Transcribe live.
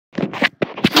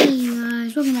Hey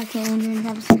guys, welcome back to Andrew and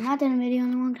Travis. Not done a video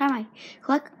in a long time. I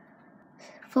collect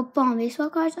football and baseball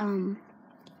cards. I don't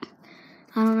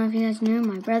know if you guys knew,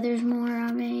 my brother's more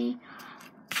of a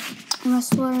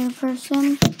wrestling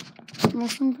person, so I'm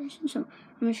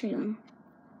gonna show you them.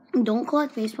 I don't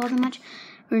collect baseball that much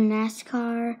or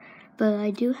NASCAR, but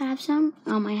I do have some.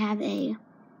 I have a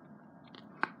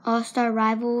All-Star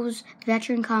Rivals,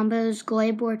 Veteran Combos,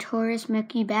 Gleyber Torres,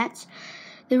 Mookie Betts.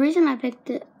 The reason I picked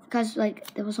it, because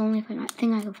there was the only thing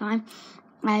I could find.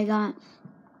 I got,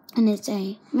 and it's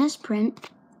a misprint.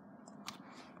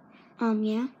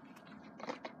 Yeah.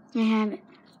 I have it.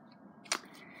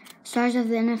 Stars of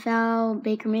the NFL,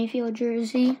 Baker Mayfield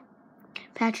jersey,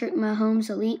 Patrick Mahomes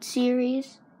Elite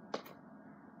Series,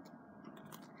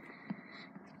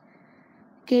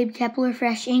 Gabe Kepler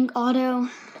Fresh Ink Auto,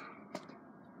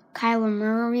 Kyler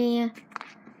Murray,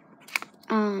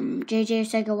 JJ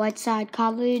Sega Whiteside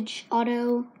College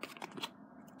Auto,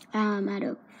 out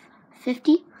of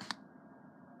 50.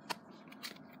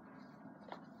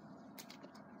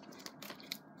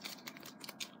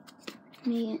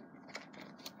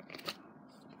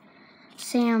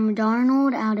 Sam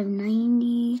Darnold out of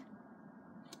 90.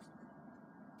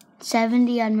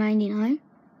 70 out of 99.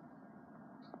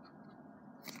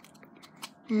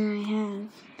 And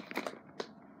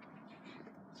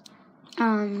I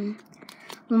have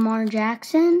Lamar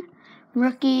Jackson,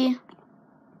 rookie,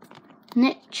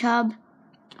 Nick Chubb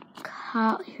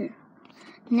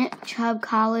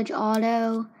College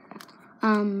Auto.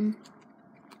 I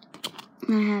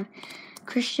have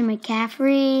Christian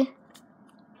McCaffrey,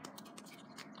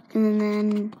 and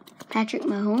then Patrick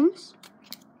Mahomes.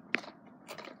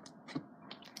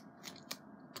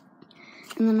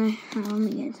 And then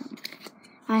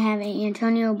I have a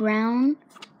Antonio Brown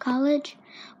College,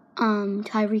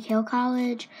 Tyreek Hill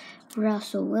College,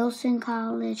 Russell Wilson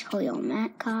College, Khalil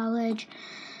Mack College,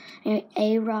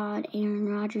 A-Rod, Aaron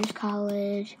Rodgers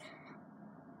College,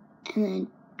 and then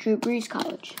Drew Brees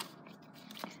College.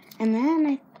 And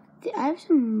then I have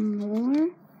some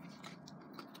more.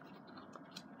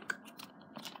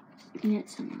 Get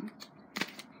some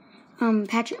more.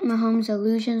 Patrick Mahomes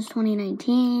Illusions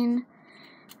 2019.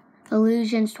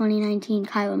 Illusions 2019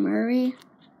 Kyler Murray.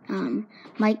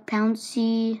 Mike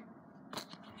Pouncey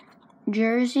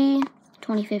jersey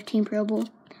 2015 Pro Bowl.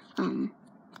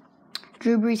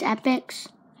 Drew Brees Epics.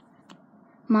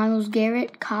 Myles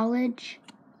Garrett College.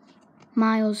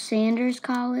 Miles Sanders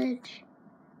College.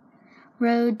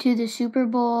 Road to the Super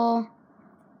Bowl,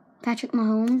 Patrick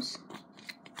Mahomes.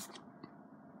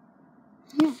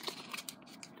 Yeah.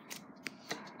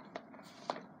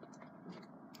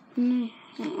 And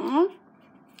I have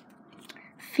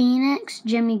Phoenix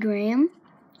Jimmy Graham.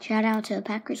 Shout out to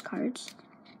Packers cards.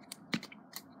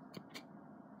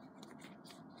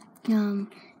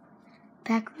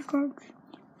 Packers cards.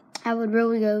 I would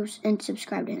really go and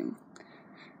subscribe to him.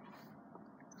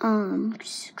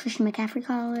 Christian McCaffrey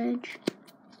College,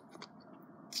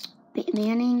 Peyton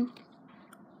Manning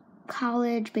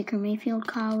College, Baker Mayfield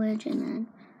College, and then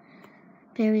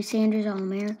Barry Sanders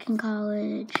All-American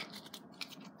College.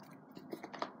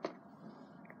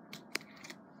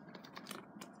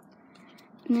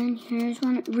 And then here's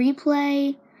one,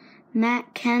 Replay,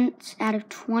 Matt Kent out of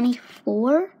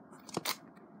 24.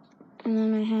 And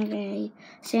then I have a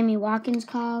Sammy Watkins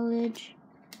College.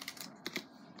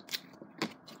 I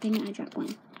think I dropped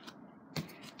one.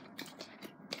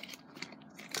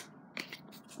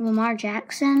 Lamar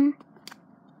Jackson.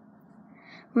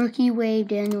 Rookie wave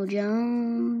Daniel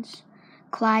Jones.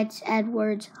 Clyde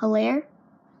Edwards-Helaire.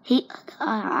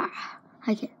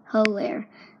 Helaire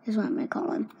is what I'm going to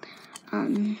call him.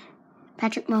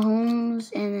 Patrick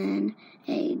Mahomes, and then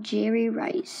a Jerry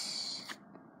Rice.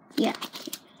 Yeah.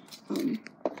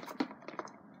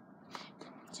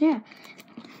 So yeah.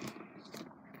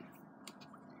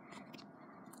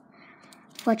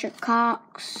 Fletcher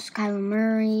Cox, Kyler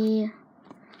Murray,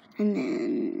 and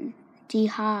then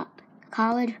D-Hop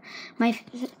College. My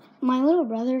little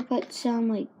brother put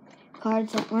some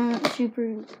cards that weren't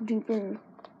super duper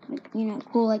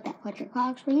cool like that Fletcher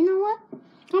Cox. But you know what?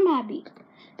 I'm happy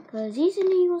because he's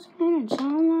an Eagles fan and so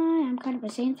am I. I'm kind of a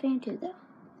Saints fan too, though.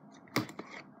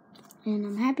 And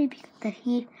I'm happy because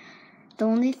the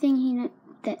only thing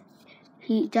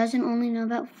he doesn't only know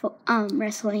about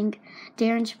wrestling.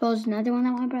 Darren Sproles, another one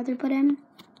that my brother put in.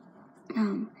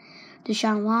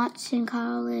 Deshaun Watson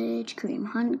College, Kareem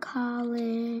Hunt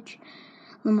College,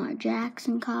 Lamar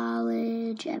Jackson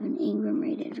College, Evan Ingram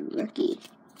rated rookie.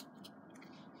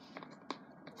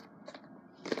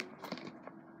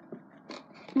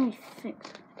 Let me fix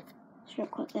this real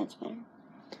quick, that's better.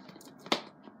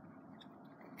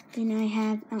 Then I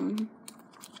have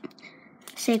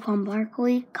Saquon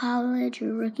Barkley, college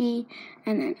or rookie,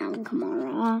 and then Alvin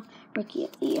Kamara, rookie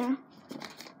of the year.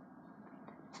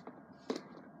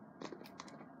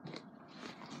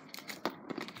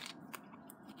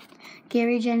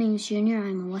 Gary Jennings Jr.,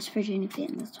 I'm a West Virginia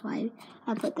fan, that's why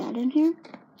I put that in here.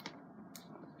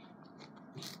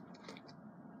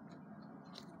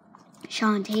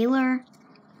 Sean Taylor,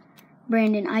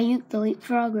 Brandon Ayuk, the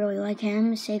leapfrog, really like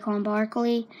him. Saquon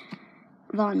Barkley,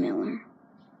 Von Miller.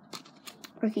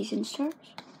 Rookies and stars.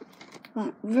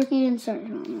 Rookie and stars.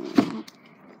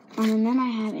 And then I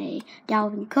have a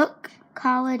Dalvin Cook,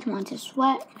 college, Montez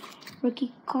Sweat,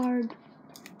 rookie card.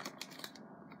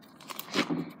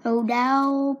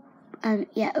 Odell,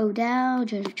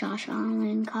 Josh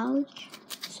Allen, college.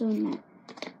 So in that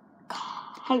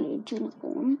college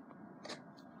uniform,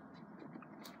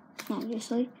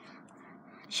 obviously.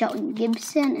 Shelton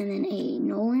Gibson, and then a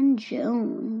Nolan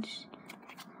Jones,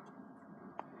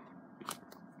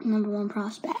 #1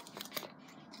 prospect.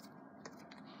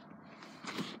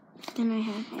 Then I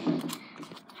have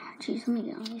let me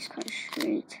get all these cards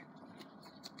straight.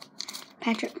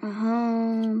 Patrick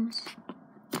Mahomes,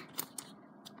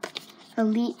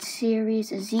 Elite Series,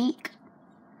 Zeke,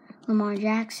 Lamar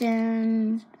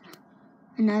Jackson,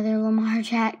 another Lamar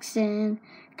Jackson,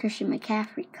 Christian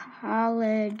McCaffrey,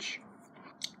 college,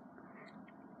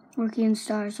 rookie and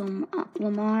stars,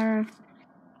 Lamar,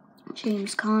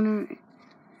 James Conner.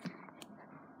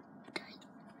 I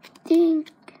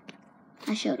think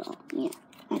I showed all. Yeah,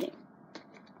 I did.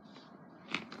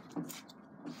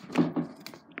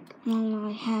 Now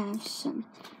I have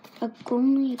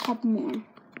only a couple more.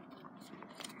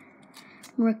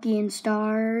 Rookie and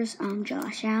stars,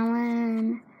 Josh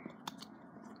Allen.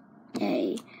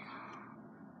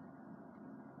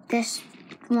 This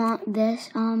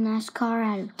NASCAR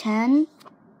out of 10.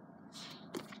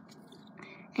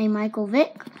 A Michael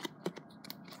Vick.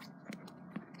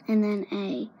 And then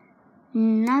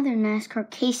another NASCAR,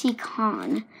 Casey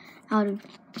Kahn, out of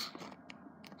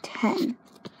 10.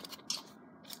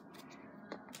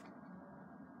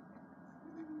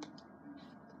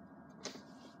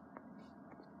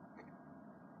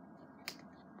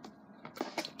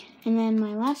 And then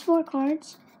my last 4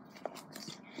 cards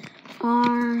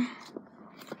are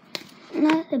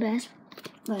not the best,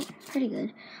 but pretty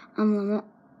good. Lamar.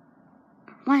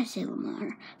 Why did I say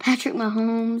Lamar? Patrick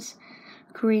Mahomes,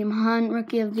 Kareem Hunt,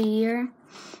 rookie of the year,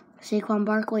 Saquon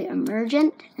Barkley,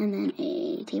 emergent, and then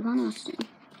a Tavon Austin.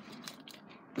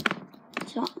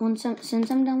 So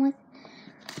since I'm done with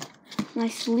my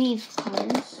sleeve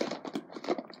cards,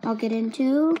 I'll get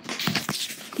into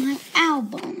my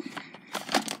album.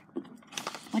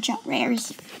 Watch out,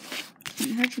 rares. I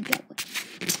heard you go.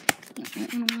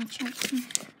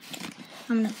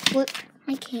 I'm gonna flip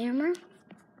my camera.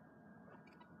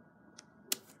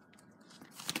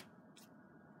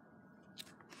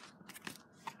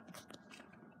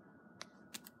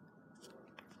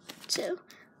 So,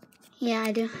 yeah,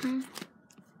 I do have.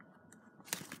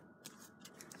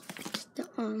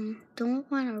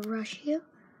 Don't want to rush you.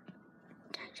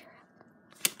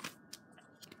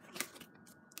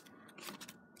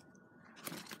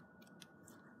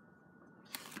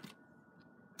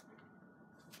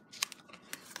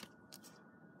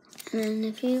 And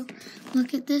if you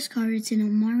look at this card, it's an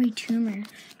Amari Toomer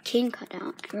King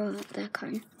cutout. I really like that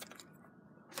card.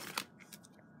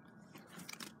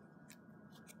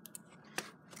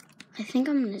 I think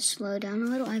I'm going to slow down a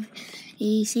little. I have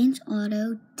a Saints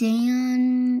auto,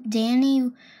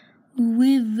 Danny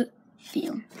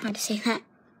Wivfield. How to say that?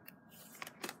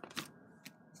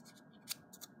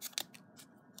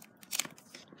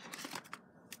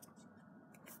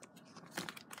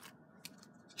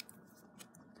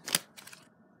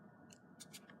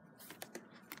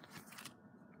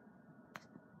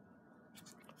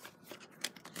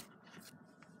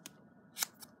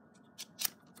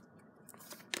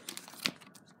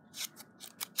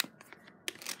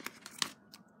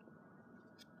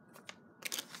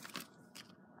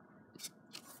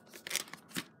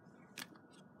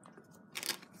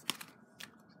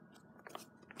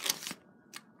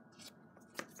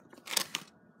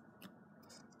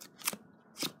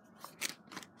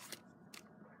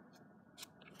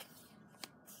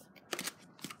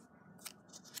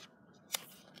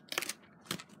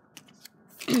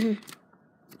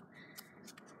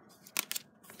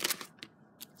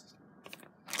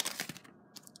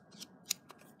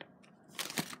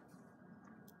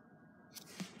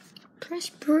 Press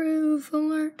proof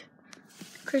alert.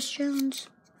 Chris Jones.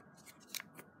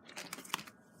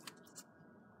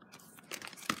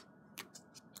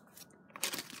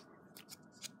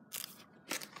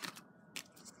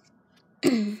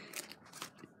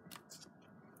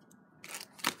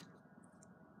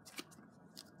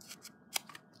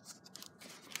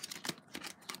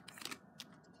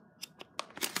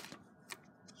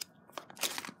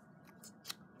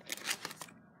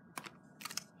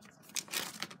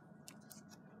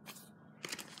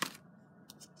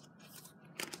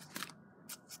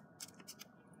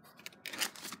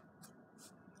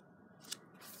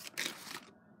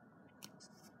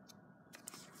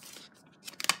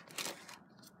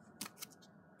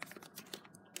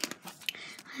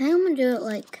 think I'm gonna do it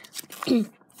like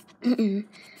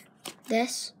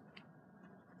this,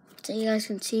 so you guys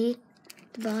can see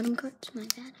the bottom cards. My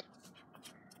bad.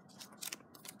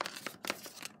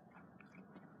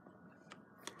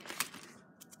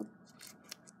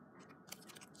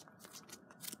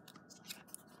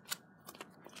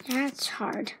 That's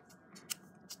hard.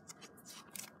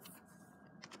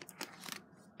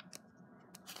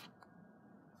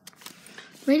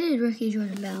 Rated rookie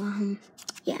Jordan Bell.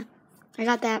 Yeah, I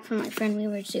got that from my friend. We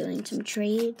were doing some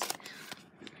trades.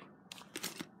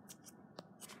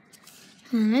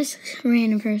 And this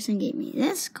random person gave me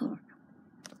this card.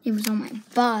 It was on my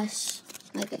bus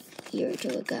like a year or two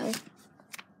ago,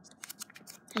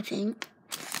 I think.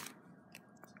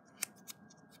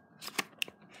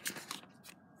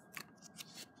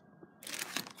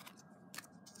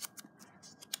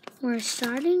 We're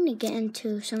starting to get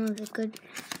into some of the good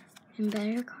and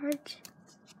better cards.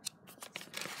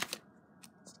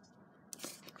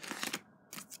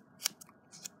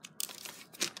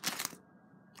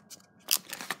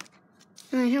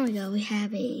 Alright, here we go. We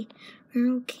have a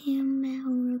Earl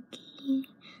Campbell rookie,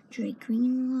 Drake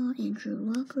Greenlaw, Andrew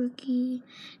Luck rookie,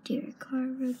 Derek Carr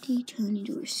rookie, Tony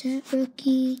Dorsett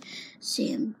rookie,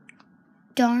 Sam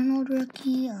Darnold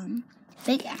rookie,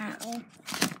 Big Al.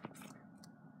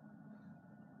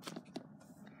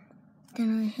 Then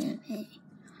I have a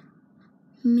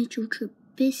Mitchell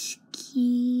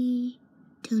Trubisky,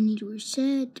 Tony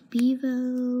Dorsett,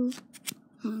 Bevo,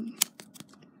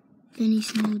 Benny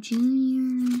Snell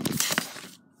Jr.,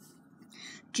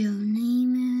 Joe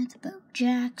Namath, Bo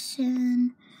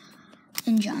Jackson,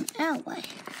 and John Elway.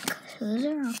 So those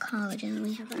are all college, and then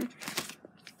we have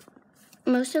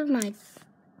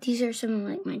these are some of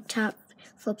like my top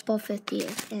football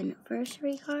 50th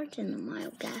anniversary cards in the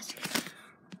Miles Gaskin.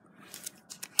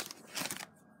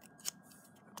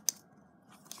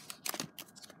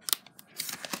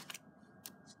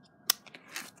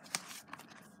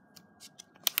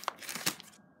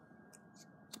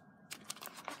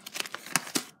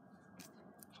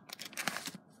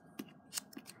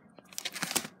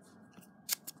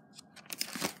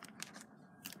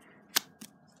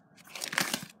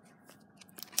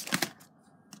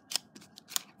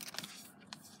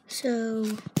 So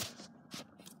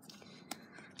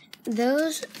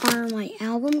those are my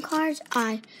album cards.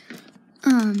 I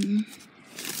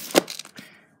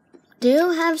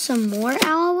do have some more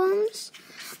albums.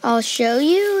 I'll show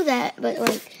you that, but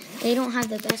like they don't have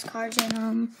the best cards in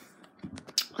them.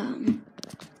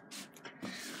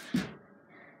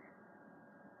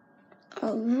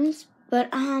 Albums, but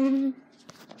at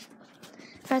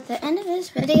the end of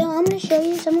this video, I'm gonna show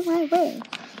you some of my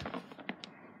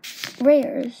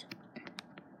rares.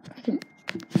 I can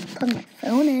plug my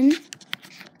phone in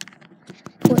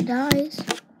before it dies.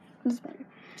 That's better.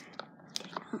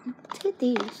 Let's get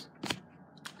these.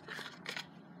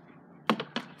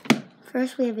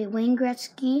 First, we have a Wayne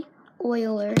Gretzky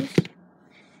Oilers,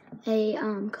 a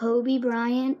Kobe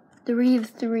Bryant 3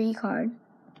 of 3 card,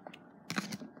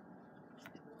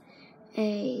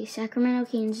 a Sacramento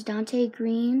Kings Dante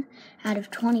Green out of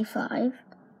 25.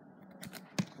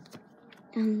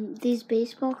 These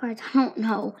baseball cards, I don't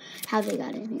know how they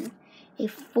got in here. A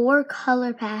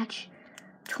 4-color patch,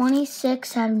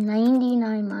 26 out of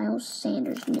 99 Miles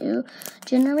Sanders New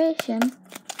Generation.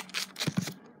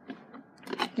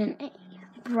 Then a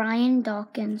Brian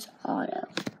Dawkins auto.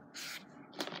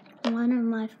 One of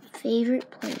my favorite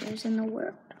players in the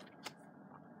world.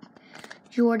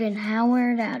 Jordan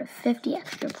Howard out of 50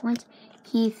 extra points.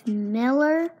 Heath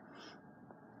Miller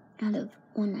out of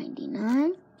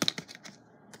 199.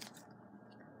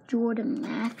 Jordan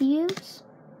Matthews,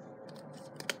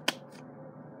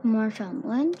 Marshawn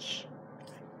Lynch.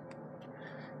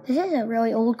 This is a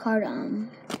really old card.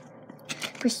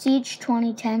 Prestige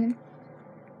 2010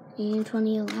 and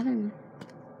 2011.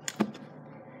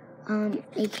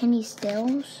 A Kenny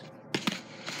Stills.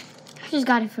 I just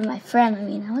got it from my friend. I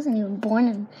mean, I wasn't even born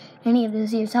in any of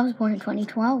those years. I was born in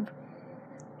 2012.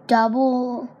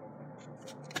 Double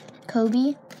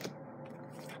Kobe.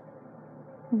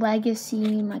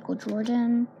 Legacy Michael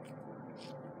Jordan,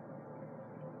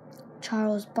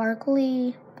 Charles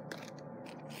Barkley,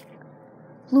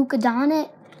 Luka Doncic,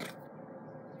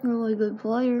 really good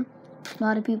player. A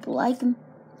lot of people like him.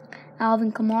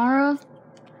 Alvin Kamara,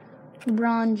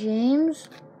 LeBron James,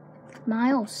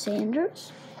 Miles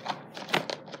Sanders.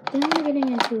 Then we're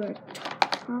getting into our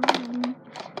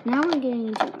now we're getting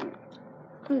into our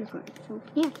other cards. So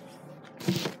yeah.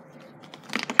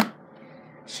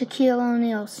 Shaquille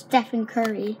O'Neal, Stephen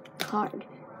Curry card.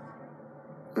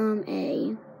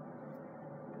 A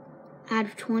out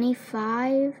of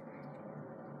 25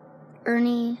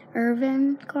 Ernie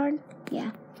Irvin card.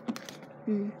 Yeah.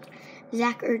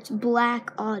 Zach Ertz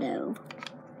black auto.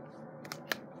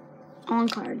 On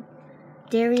card.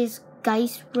 Darius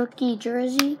Geis rookie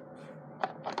jersey.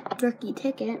 Rookie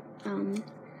ticket.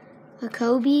 A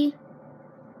Kobe.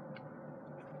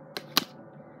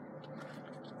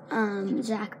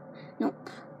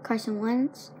 Carson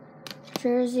Wentz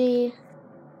jersey.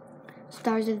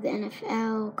 Stars of the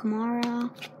NFL, Kamara.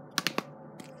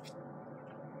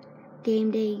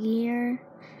 Game day gear.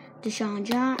 Deshaun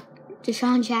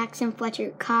Jackson,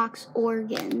 Fletcher Cox,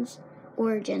 Origins.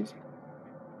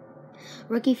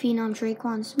 Rookie phenom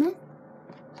Traquan Smith.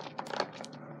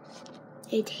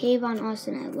 A Tavon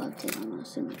Austin. I love Tavon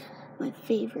Austin. My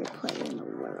favorite player in the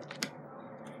world.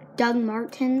 Doug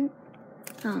Martin.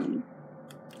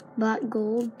 Bot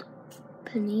Gold.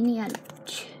 Panini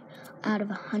out of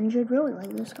 100. Really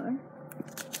like this card.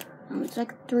 It's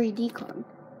like a 3D card.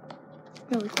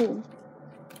 Really cool.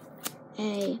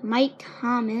 A Mike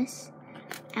Thomas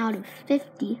out of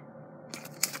 50.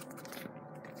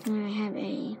 And I have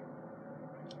a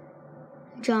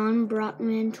John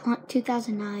Brockman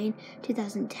 2009,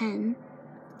 2010.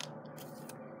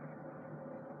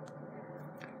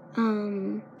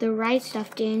 The Right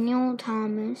Stuff Daniel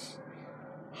Thomas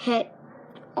hit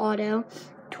auto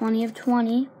 20 of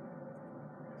 20.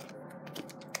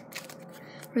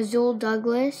 Rasul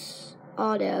Douglas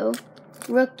auto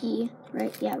rookie,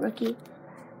 right? Yeah, rookie.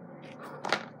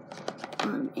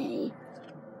 A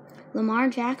Lamar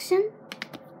Jackson,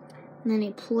 and then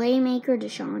a playmaker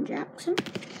Deshaun Jackson.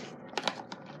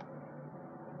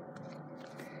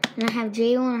 And I have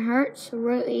Jalen Hurts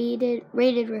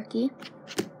rated rookie.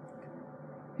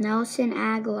 Nelson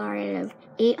Aguilar out of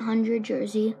 800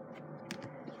 jersey.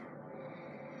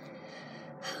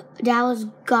 Dallas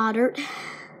Goedert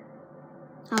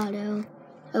auto.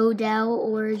 Odell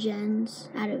Origins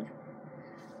out of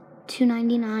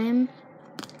 299.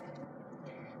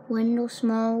 Wendell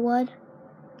Smallwood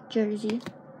jersey.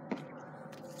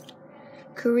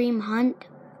 Kareem Hunt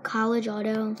college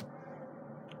auto.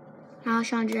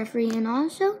 Alshon Jeffrey, and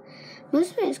also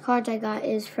most of his cards I got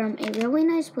is from a really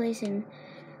nice place in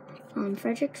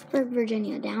Fredericksburg,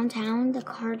 Virginia, downtown, the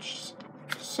card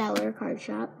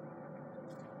shop.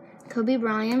 Kobe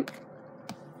Bryant.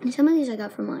 And some of these I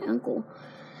got from my uncle.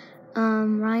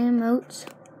 Ryan Moats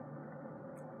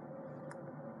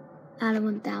out of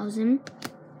 1,000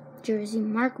 jersey.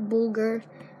 Mark Bulger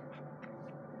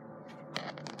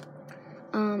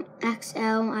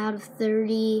XL out of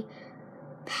 30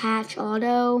 patch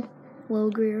auto. Will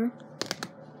Greer.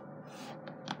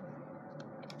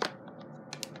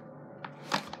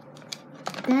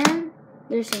 Then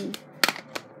there's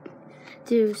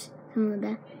some of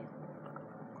that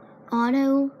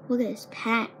auto. Look at this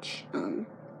patch.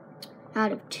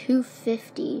 Out of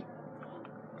 250.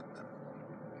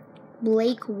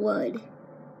 Blake Wood.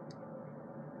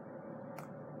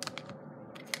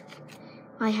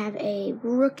 I have a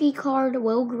rookie card,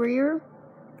 Will Greer,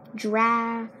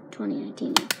 draft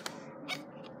 2019.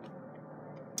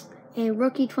 A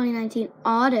rookie 2019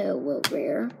 auto, Will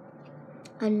Greer.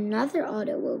 Another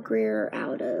auto, Will Greer,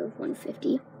 out of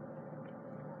 150.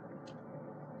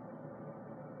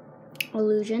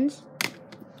 Illusions.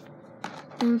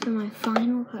 And for my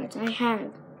final cards, I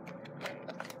have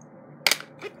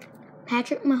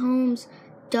Patrick Mahomes,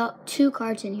 2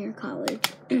 cards in here,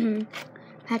 college.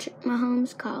 Patrick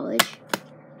Mahomes College,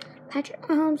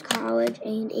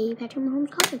 and a Patrick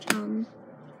Mahomes College.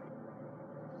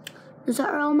 Those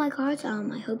are all my cards.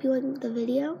 I hope you liked the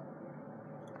video.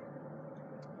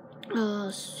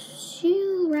 See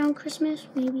you around Christmas,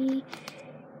 maybe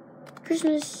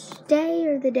Christmas Day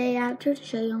or the day after, to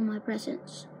show you all my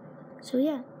presents. So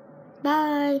yeah,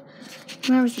 bye.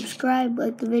 Remember to subscribe,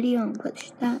 like the video, and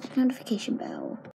click that notification bell.